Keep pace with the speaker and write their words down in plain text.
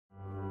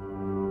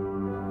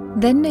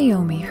Then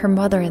Naomi, her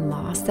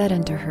mother-in-law, said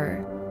unto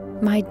her,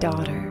 My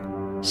daughter,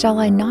 shall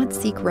I not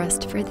seek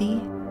rest for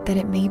thee, that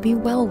it may be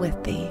well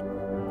with thee?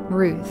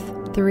 Ruth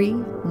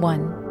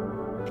 3:1.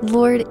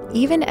 Lord,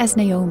 even as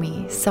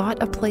Naomi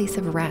sought a place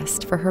of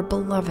rest for her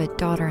beloved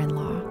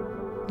daughter-in-law,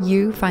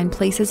 you find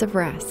places of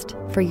rest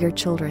for your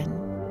children.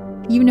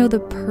 You know the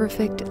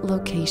perfect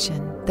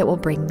location that will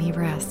bring me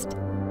rest.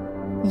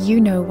 You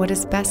know what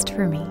is best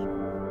for me,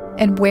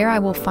 and where I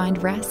will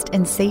find rest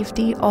and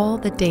safety all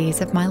the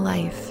days of my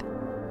life.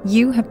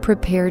 You have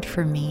prepared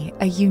for me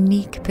a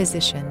unique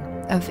position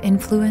of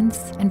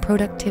influence and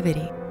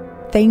productivity.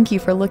 Thank you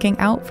for looking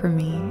out for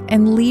me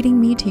and leading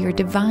me to your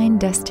divine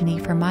destiny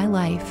for my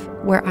life,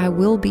 where I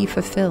will be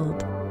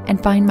fulfilled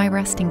and find my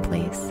resting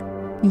place.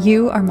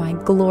 You are my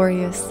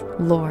glorious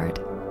Lord,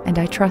 and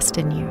I trust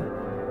in you.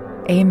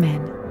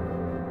 Amen.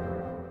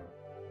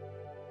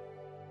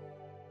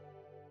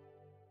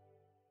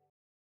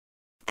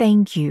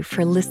 Thank you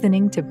for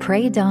listening to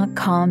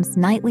Pray.com's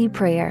Nightly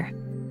Prayer.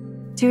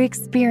 To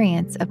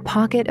experience a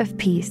pocket of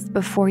peace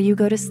before you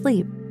go to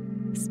sleep,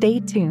 stay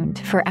tuned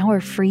for our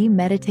free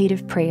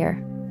meditative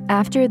prayer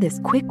after this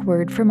quick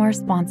word from our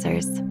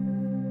sponsors.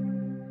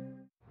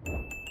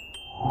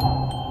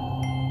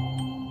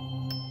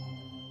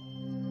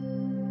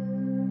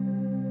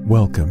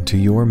 Welcome to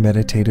your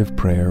meditative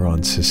prayer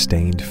on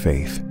sustained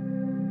faith.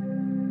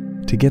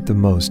 To get the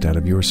most out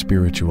of your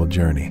spiritual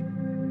journey,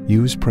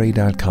 use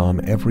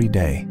Pray.com every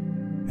day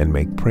and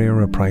make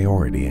prayer a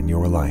priority in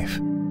your life.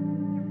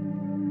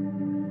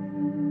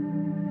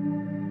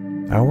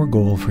 Our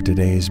goal for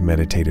today's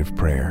meditative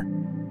prayer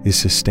is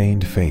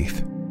sustained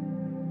faith.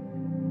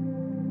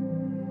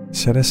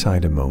 Set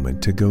aside a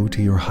moment to go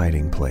to your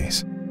hiding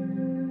place,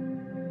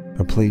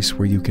 a place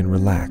where you can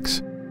relax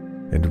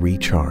and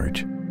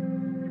recharge.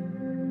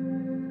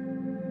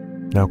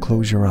 Now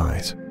close your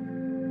eyes.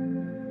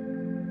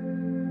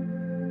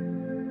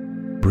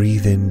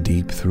 Breathe in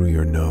deep through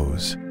your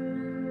nose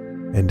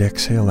and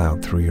exhale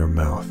out through your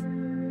mouth.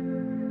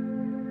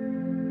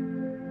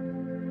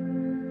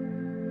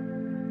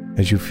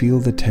 As you feel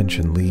the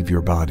tension leave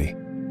your body,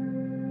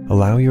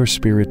 allow your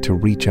spirit to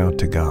reach out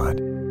to God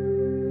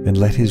and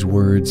let His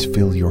words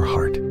fill your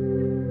heart.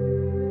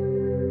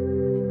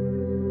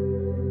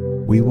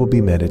 We will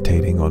be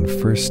meditating on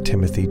 1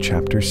 Timothy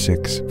chapter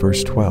 6,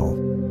 verse 12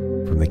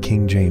 from the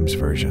King James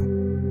Version.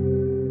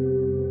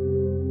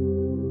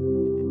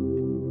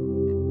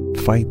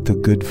 Fight the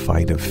good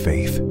fight of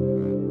faith.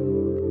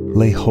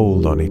 Lay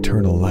hold on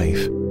eternal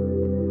life,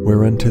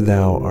 whereunto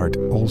thou art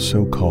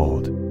also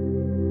called,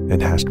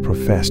 and hast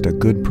professed a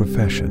good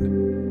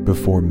profession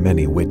before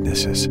many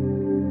witnesses.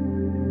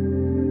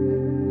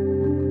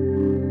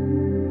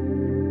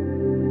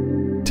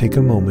 Take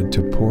a moment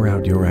to pour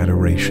out your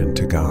adoration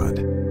to God.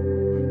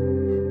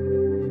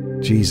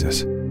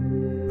 Jesus,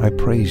 I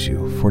praise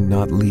you for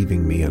not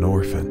leaving me an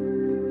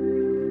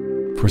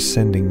orphan, for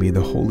sending me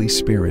the Holy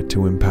Spirit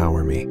to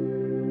empower me,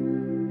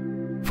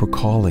 for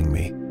calling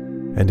me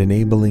and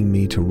enabling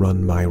me to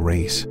run my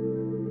race,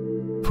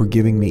 for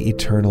giving me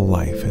eternal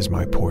life as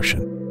my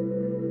portion,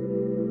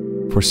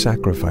 for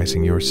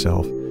sacrificing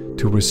yourself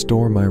to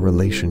restore my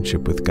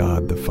relationship with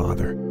God the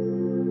Father.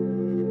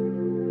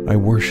 I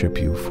worship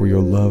you for your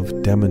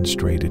love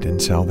demonstrated in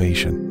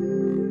salvation.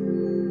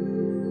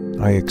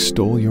 I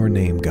extol your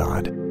name,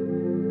 God.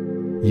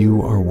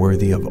 You are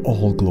worthy of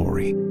all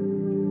glory.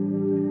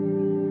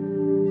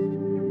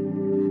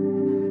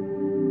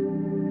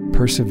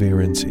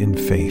 Perseverance in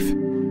faith.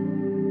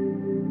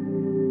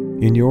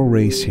 In your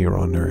race here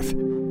on earth,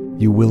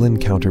 you will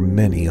encounter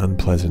many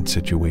unpleasant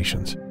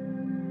situations.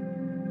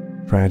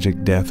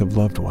 Tragic death of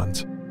loved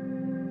ones,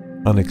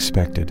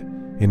 unexpected,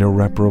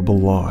 irreparable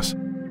loss,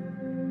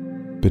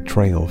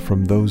 betrayal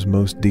from those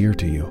most dear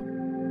to you,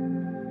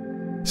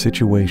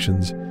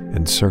 situations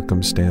and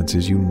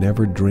circumstances you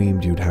never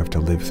dreamed you'd have to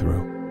live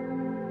through.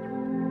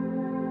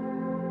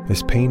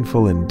 As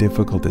painful and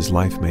difficult as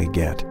life may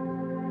get,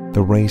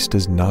 the race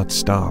does not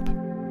stop,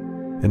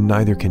 and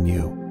neither can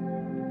you.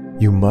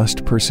 You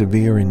must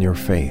persevere in your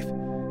faith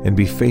and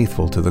be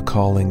faithful to the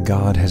calling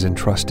God has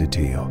entrusted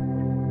to you.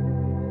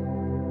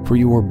 For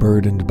you are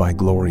burdened by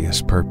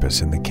glorious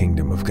purpose in the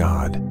kingdom of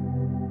God.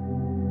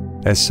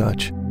 As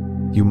such,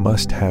 you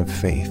must have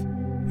faith,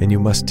 and you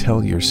must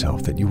tell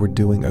yourself that you are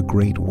doing a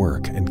great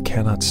work and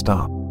cannot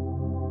stop.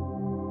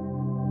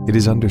 It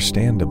is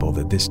understandable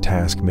that this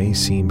task may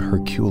seem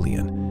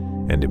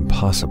Herculean and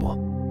impossible.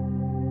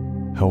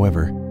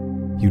 However,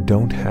 you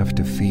don't have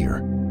to fear,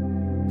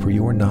 for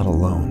you are not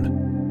alone.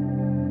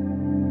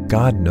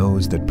 God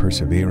knows that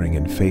persevering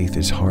in faith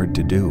is hard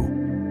to do.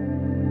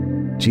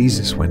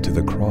 Jesus went to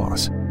the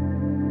cross,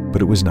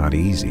 but it was not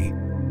easy,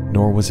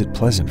 nor was it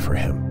pleasant for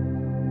him.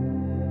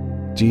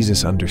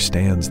 Jesus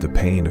understands the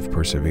pain of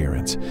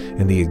perseverance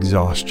and the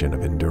exhaustion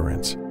of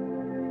endurance.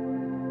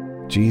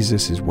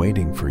 Jesus is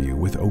waiting for you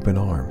with open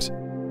arms.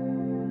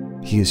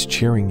 He is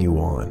cheering you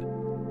on,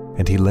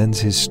 and he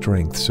lends his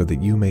strength so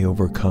that you may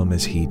overcome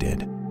as he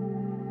did.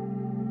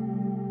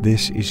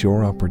 This is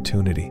your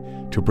opportunity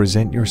to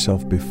present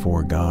yourself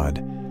before God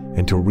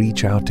and to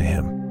reach out to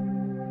Him.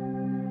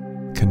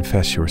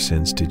 Confess your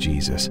sins to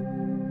Jesus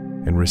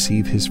and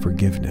receive His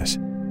forgiveness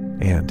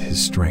and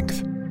His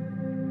strength.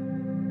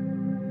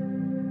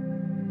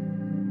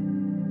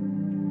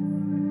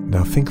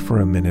 Now think for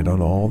a minute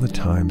on all the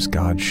times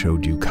God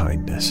showed you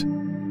kindness.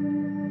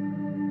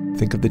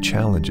 Think of the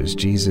challenges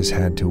Jesus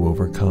had to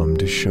overcome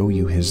to show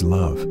you His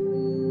love.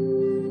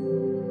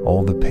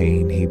 All the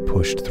pain He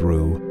pushed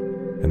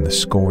through and the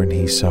scorn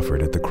He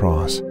suffered at the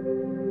cross.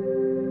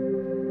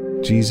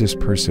 Jesus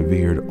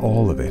persevered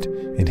all of it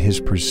in His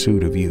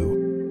pursuit of you.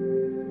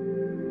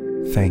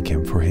 Thank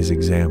Him for His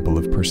example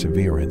of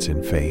perseverance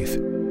in faith.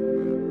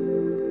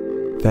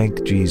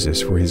 Thank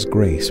Jesus for His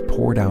grace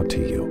poured out to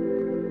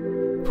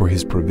you, for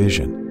His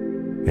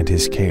provision and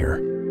His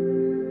care.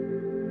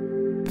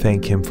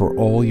 Thank Him for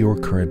all your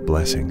current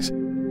blessings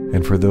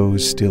and for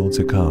those still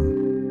to come.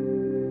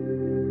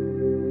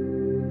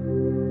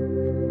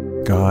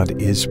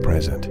 God is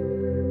present,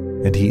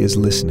 and He is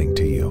listening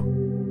to you.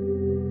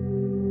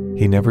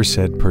 He never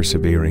said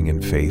persevering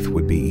in faith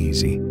would be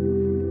easy,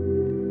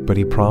 but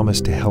He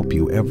promised to help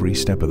you every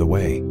step of the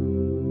way.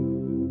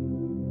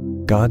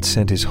 God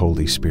sent His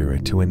Holy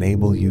Spirit to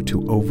enable you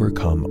to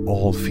overcome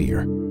all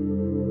fear,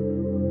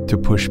 to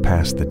push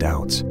past the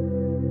doubts,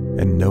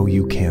 and know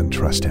you can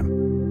trust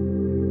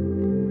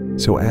Him.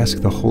 So ask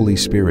the Holy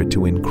Spirit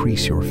to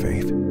increase your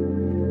faith.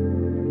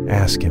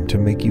 Ask Him to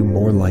make you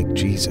more like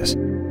Jesus,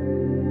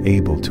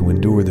 able to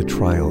endure the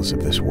trials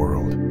of this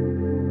world.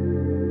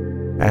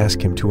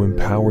 Ask Him to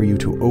empower you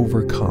to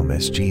overcome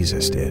as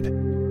Jesus did,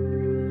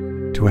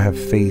 to have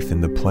faith in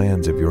the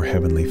plans of your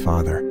Heavenly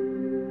Father,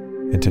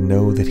 and to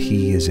know that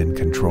He is in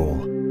control.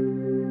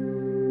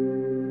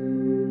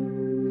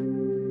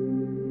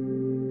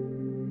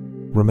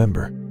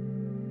 Remember,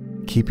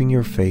 keeping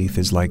your faith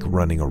is like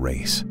running a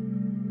race.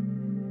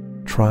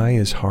 Try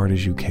as hard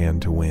as you can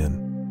to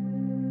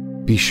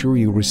win. Be sure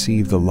you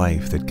receive the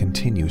life that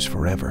continues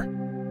forever.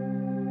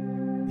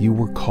 You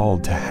were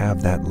called to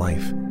have that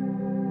life,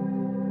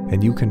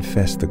 and you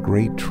confess the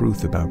great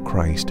truth about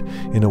Christ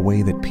in a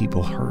way that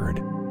people heard.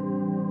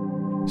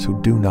 So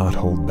do not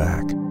hold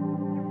back.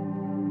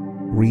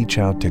 Reach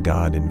out to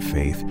God in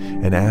faith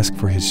and ask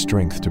for His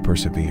strength to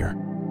persevere.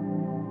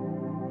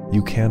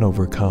 You can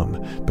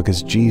overcome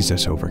because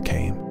Jesus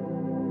overcame.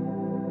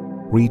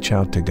 Reach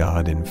out to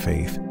God in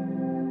faith,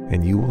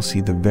 and you will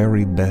see the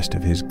very best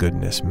of His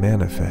goodness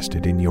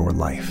manifested in your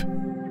life.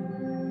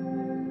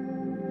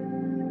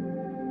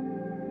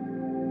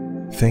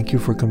 Thank you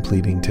for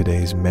completing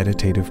today's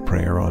meditative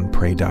prayer on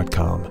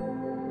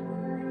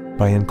Pray.com.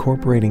 By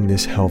incorporating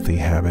this healthy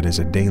habit as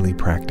a daily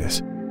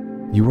practice,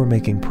 you are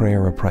making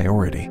prayer a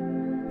priority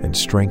and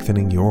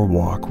strengthening your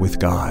walk with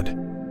God.